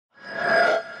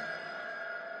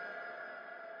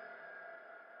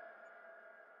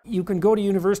you can go to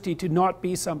university to not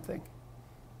be something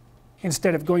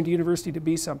instead of going to university to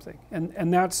be something.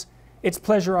 And it's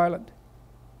Pleasure Island.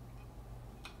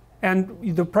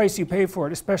 And the price you pay for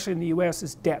it, especially in the US,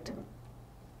 is debt.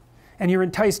 And you're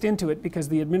enticed into it because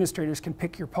the administrators can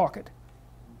pick your pocket.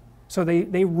 So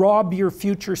they rob your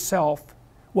future self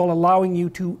while allowing you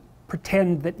to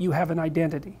pretend that you have an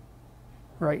identity.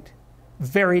 Right?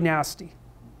 Very nasty.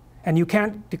 And you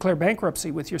can't declare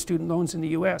bankruptcy with your student loans in the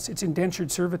US. It's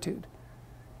indentured servitude.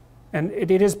 And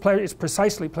it's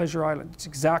precisely Pleasure Island. It's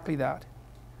exactly that.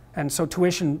 And so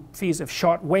tuition fees have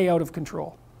shot way out of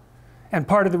control. And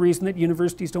part of the reason that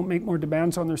universities don't make more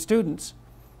demands on their students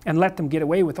and let them get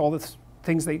away with all the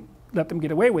things they let them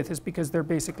get away with is because they're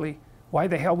basically, why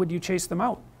the hell would you chase them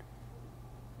out?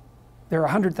 They're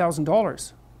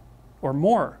 $100,000 or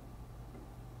more.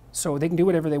 So they can do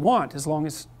whatever they want as long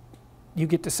as you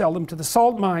get to sell them to the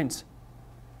salt mines.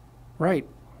 Right.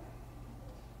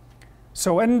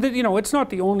 So, and you know, it's not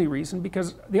the only reason,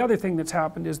 because the other thing that's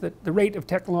happened is that the rate of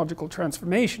technological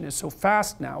transformation is so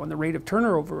fast now, and the rate of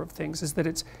turnover of things is that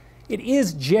it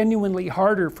is genuinely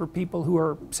harder for people who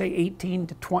are, say, 18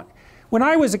 to 20. When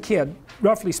I was a kid,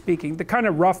 roughly speaking, the kind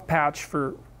of rough patch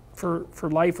for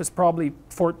life was probably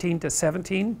 14 to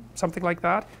 17, something like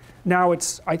that. Now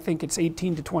I think it's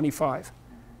 18 to 25,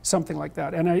 something like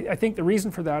that. And I think the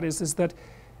reason for that is that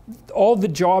all the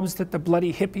jobs that the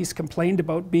bloody hippies complained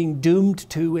about being doomed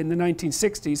to in the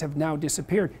 1960s have now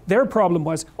disappeared. Their problem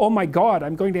was, oh my God,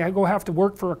 I'm going to go have to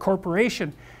work for a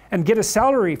corporation and get a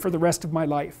salary for the rest of my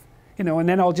life. You know, and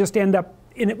then I'll just end up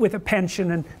in it with a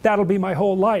pension, and that'll be my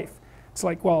whole life. It's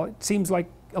like, well, it seems like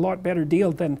a lot better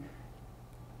deal than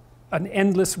an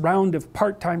endless round of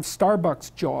part-time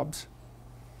Starbucks jobs.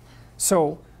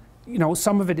 So, you know,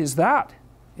 some of it is that.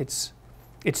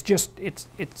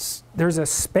 There's a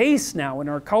space now in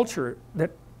our culture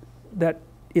that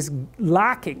is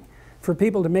lacking for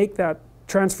people to make that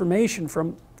transformation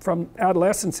from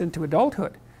adolescence into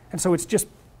adulthood. And so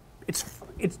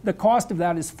the cost of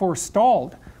that is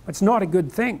forestalled. It's not a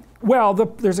good thing. Well,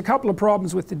 there's a couple of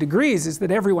problems with the degrees. Is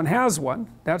that everyone has one.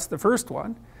 That's the first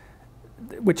one.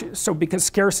 Because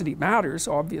scarcity matters,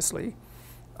 obviously.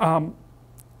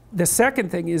 The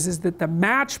second thing is that the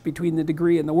match between the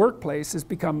degree and the workplace has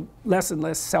become less and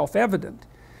less self-evident.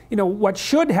 You know, what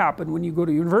should happen when you go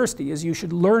to university is you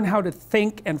should learn how to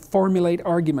think and formulate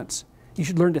arguments. You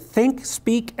should learn to think,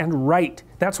 speak, and write.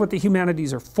 That's what the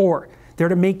humanities are for. They're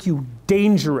to make you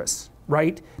dangerous,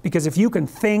 right? Because if you can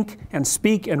think and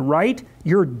speak and write,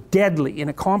 you're deadly. In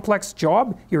a complex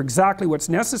job, you're exactly what's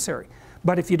necessary.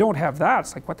 But if you don't have that,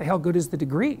 it's like, what the hell good is the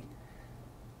degree?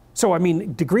 So, I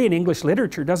mean, degree in English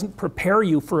literature doesn't prepare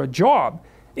you for a job.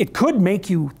 It could make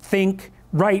you think,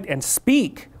 write, and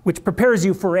speak, which prepares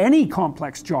you for any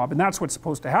complex job, and that's what's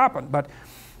supposed to happen. But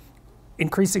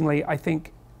increasingly, I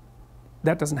think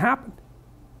that doesn't happen.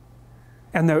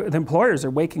 And the employers are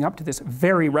waking up to this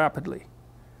very rapidly.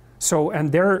 So,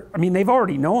 and they've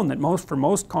already known that for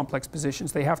most complex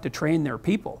positions, they have to train their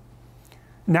people.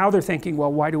 Now they're thinking,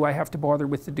 well, why do I have to bother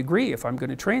with the degree if I'm going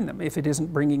to train them, if it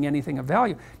isn't bringing anything of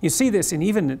value? You see this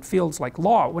in fields like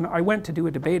law. When I went to do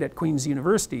a debate at Queen's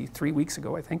University 3 weeks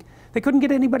ago, I think, they couldn't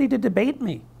get anybody to debate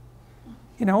me.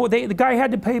 You know, the guy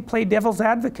had to play devil's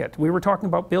advocate. We were talking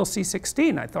about Bill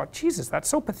C-16. I thought, Jesus, that's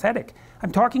so pathetic.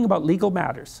 I'm talking about legal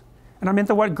matters. And I'm in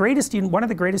one of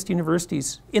the greatest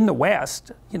universities in the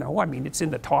West. You know, I mean, it's in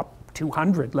the top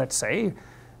 200, let's say.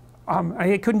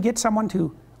 I couldn't get someone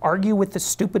to argue with the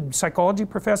stupid psychology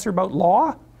professor about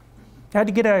law. I had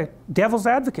to get a devil's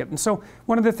advocate. And so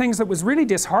one of the things that was really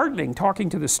disheartening talking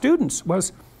to the students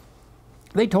was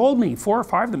they told me, 4 or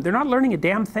 5 of them, they're not learning a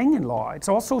damn thing in law. It's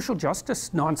all social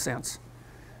justice nonsense.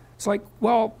 It's like,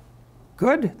 well,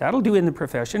 good, that'll do in the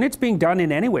profession. It's being done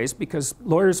in anyways because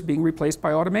lawyers are being replaced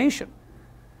by automation.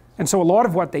 And so a lot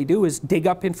of what they do is dig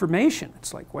up information.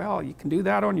 It's like, well, you can do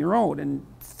that on your own, and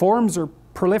forms are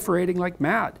proliferating like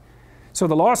mad. So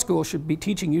the law school should be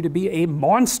teaching you to be a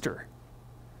monster.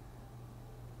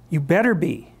 You better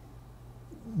be.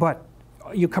 But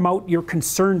you come out, you're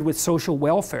concerned with social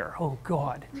welfare. Oh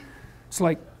God. It's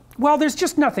like, well, there's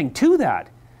just nothing to that.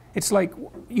 It's like,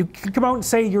 you come out and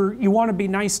say you want to be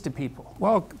nice to people.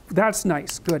 Well, that's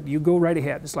nice, good, you go right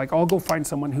ahead. It's like, I'll go find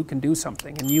someone who can do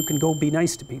something, and you can go be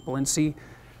nice to people and see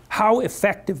how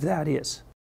effective that is.